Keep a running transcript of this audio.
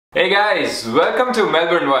Hey guys, welcome to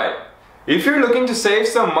Melbourne Vibe. If you're looking to save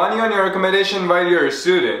some money on your accommodation while you're a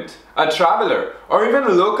student, a traveler, or even a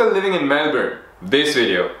local living in Melbourne, this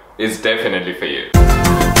video is definitely for you.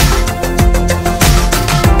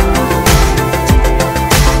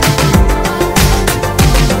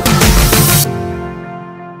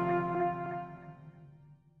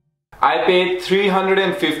 I paid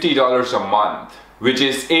 $350 a month, which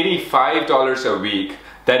is $85 a week.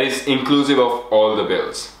 That is inclusive of all the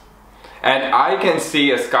bills. And I can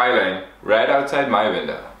see a skyline right outside my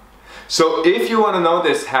window. So if you want to know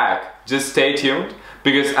this hack, just stay tuned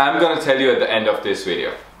because I'm going to tell you at the end of this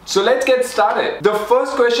video. So let's get started. The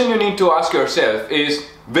first question you need to ask yourself is,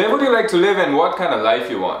 where would you like to live and what kind of life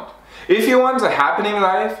you want? If you want a happening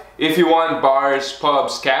life, if you want bars,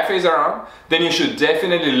 pubs, cafes around, then you should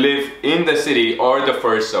definitely live in the city or the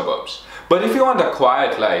first suburbs. But if you want a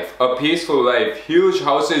quiet life, a peaceful life, huge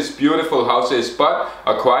houses, beautiful houses, but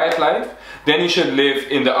a quiet life, then you should live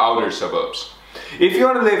in the outer suburbs. If you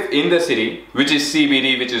want to live in the city, which is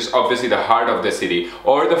CBD, which is obviously the heart of the city,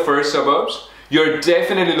 or the first suburbs, you're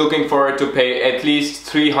definitely looking forward to pay at least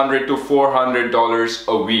 $300 to $400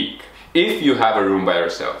 a week if you have a room by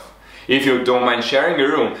yourself. If you don't mind sharing a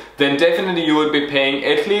room, then definitely you would be paying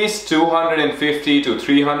at least $250 to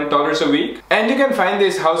 $300 a week. And you can find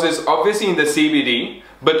these houses obviously in the CBD,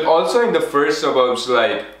 but also in the first suburbs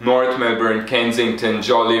like North Melbourne, Kensington,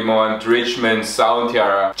 Jolimont, Richmond, South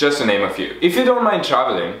Yarra, just to name a few. If you don't mind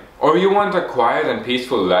traveling, or you want a quiet and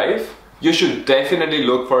peaceful life, you should definitely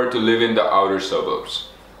look forward to live in the outer suburbs.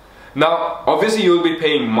 Now, obviously you will be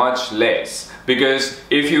paying much less because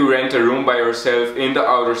if you rent a room by yourself in the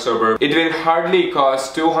outer suburb, it will hardly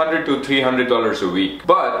cost $200 to $300 a week.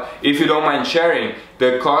 But if you don't mind sharing,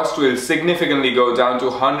 the cost will significantly go down to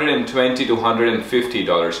 $120 to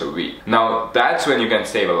 $150 a week. Now, that's when you can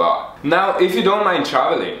save a lot. Now, if you don't mind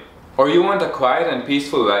traveling or you want a quiet and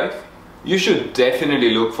peaceful life, you should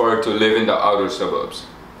definitely look forward to live in the outer suburbs.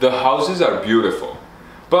 The houses are beautiful,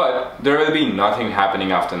 but there will be nothing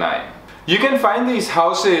happening after 9. You can find these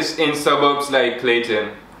houses in suburbs like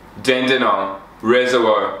Clayton, Dandenong,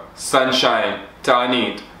 Reservoir, Sunshine,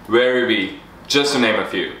 Tarneit, Werribee, just to name a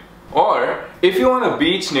few. Or if you want a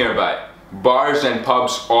beach nearby, bars and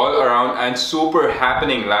pubs all around and super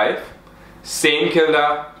happening life, St.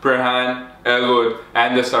 Kilda, Prahran, Elwood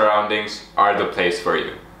and the surroundings are the place for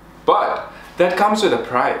you. But that comes with a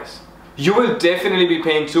price. You will definitely be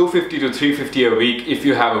paying $250 to $350 a week if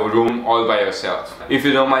you have a room all by yourself. If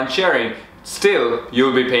you don't mind sharing, still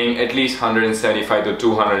you'll be paying at least $175 to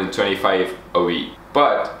 $225 a week.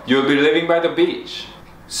 But you'll be living by the beach.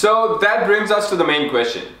 So that brings us to the main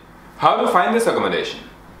question. How to find this accommodation?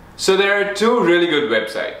 So there are two really good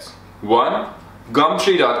websites. One,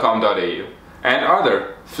 gumtree.com.au and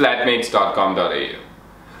other, flatmates.com.au.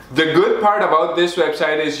 The good part about this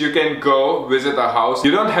website is you can go visit a house.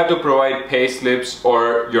 You don't have to provide pay slips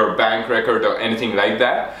or your bank record or anything like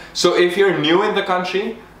that. So if you're new in the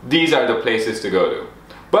country, these are the places to go to.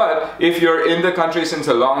 But if you're in the country since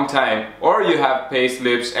a long time or you have pay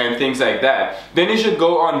slips and things like that, then you should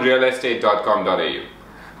go on realestate.com.au.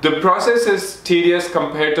 The process is tedious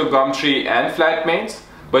compared to Gumtree and Flatmates,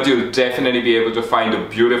 but you'll definitely be able to find a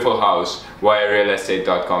beautiful house via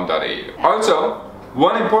realestate.com.au. Also,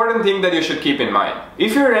 one important thing that you should keep in mind.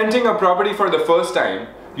 If you're renting a property for the first time,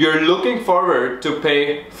 you're looking forward to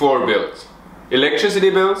pay 4 bills. Electricity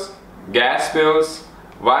bills, gas bills,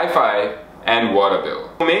 Wi-Fi and water bill.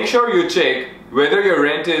 Make sure you check whether your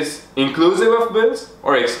rent is inclusive of bills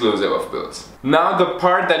or exclusive of bills. Now the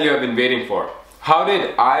part that you have been waiting for. How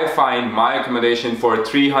did I find my accommodation for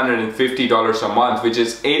 $350 a month, which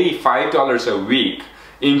is $85 a week,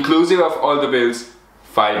 inclusive of all the bills,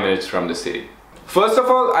 5 minutes from the city? First of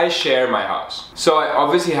all, I share my house. So I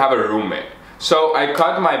obviously have a roommate. So I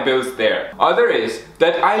cut my bills there. Other is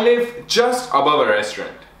that I live just above a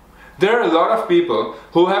restaurant. There are a lot of people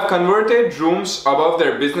who have converted rooms above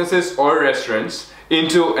their businesses or restaurants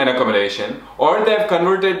into an accommodation, or they have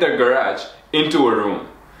converted their garage into a room.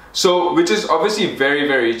 So, which is obviously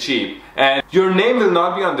very cheap, and your name will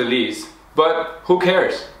not be on the lease, but who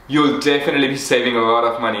cares? You'll definitely be saving a lot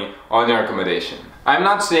of money on your accommodation. I'm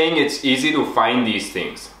not saying it's easy to find these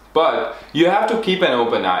things, but you have to keep an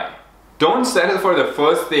open eye. Don't settle for the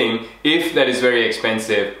first thing if that is very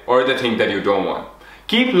expensive or the thing that you don't want.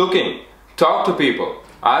 Keep looking, talk to people,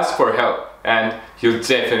 ask for help, and you'll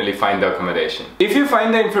definitely find the accommodation. If you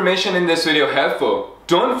find the information in this video helpful,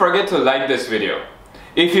 don't forget to like this video.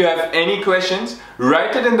 If you have any questions,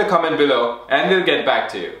 write it in the comment below and we'll get back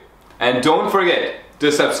to you. And don't forget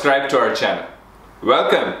to subscribe to our channel.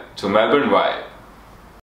 Welcome to Melbourne Vibe.